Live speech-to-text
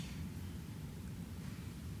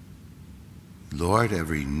Lord,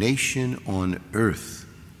 every nation on earth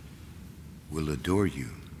will adore you.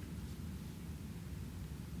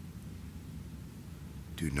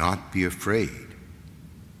 Do not be afraid.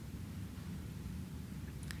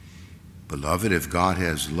 Beloved, if God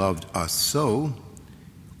has loved us so,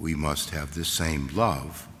 we must have the same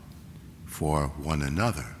love for one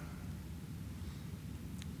another.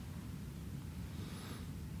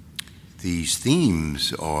 These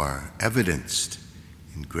themes are evidenced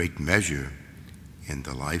in great measure in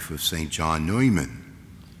the life of St. John Neumann.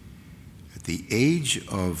 At the age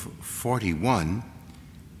of 41,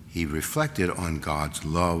 he reflected on God's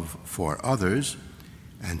love for others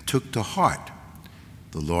and took to heart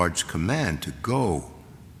the Lord's command to go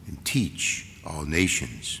and teach all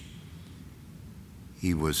nations.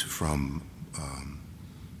 He was from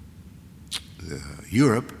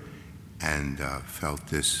Europe and felt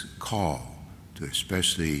this call to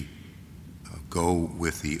especially go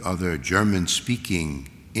with the other German-speaking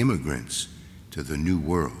immigrants to the New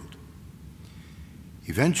World.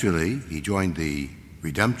 Eventually, he joined the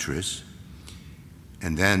Redemptorists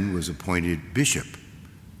and then was appointed Bishop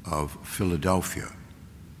of Philadelphia.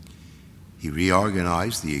 He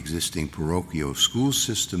reorganized the existing parochial school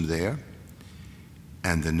system there,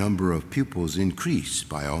 and the number of pupils increased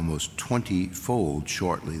by almost 20-fold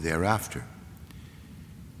shortly thereafter.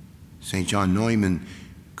 St. John Neumann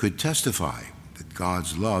could testify that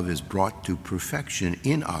God's love is brought to perfection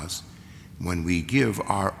in us when we give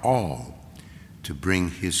our all to bring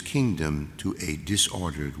his kingdom to a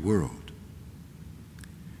disordered world.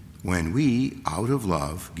 When we, out of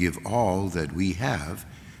love, give all that we have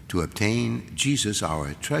to obtain Jesus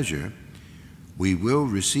our treasure, we will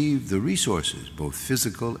receive the resources, both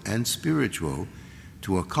physical and spiritual,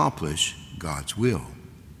 to accomplish God's will.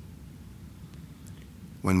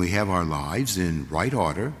 When we have our lives in right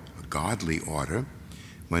order, a godly order,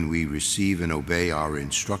 when we receive and obey our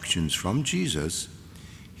instructions from Jesus,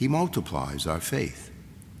 he multiplies our faith.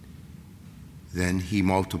 Then he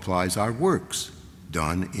multiplies our works,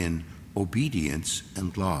 done in obedience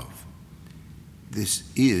and love. This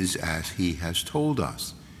is as he has told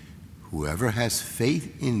us. Whoever has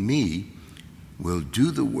faith in me will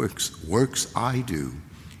do the works I do,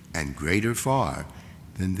 and greater far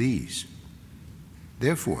than these.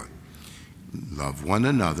 Therefore, love one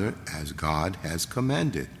another as God has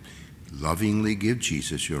commanded. Lovingly give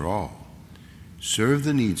Jesus your all. Serve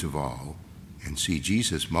the needs of all, and see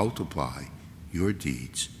Jesus multiply your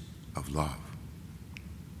deeds of love.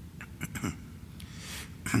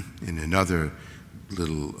 In another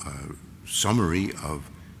little summary of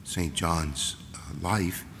St. John's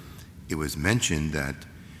life, it was mentioned that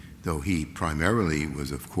though he primarily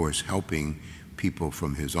was, of course, helping people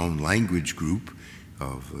from his own language group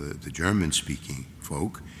of the German-speaking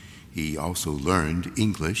folk, he also learned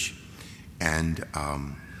English, and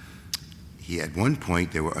at one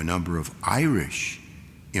point there were a number of Irish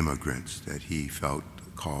immigrants that he felt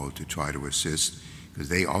called to try to assist, because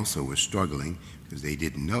they also were struggling, because they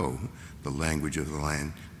didn't know the language of the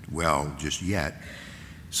land well just yet.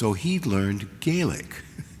 So he learned Gaelic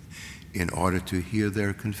in order to hear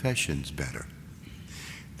their confessions better.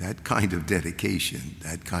 That kind of dedication,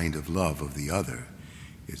 that kind of love of the other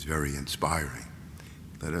is very inspiring.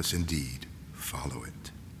 Let us indeed follow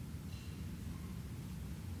it.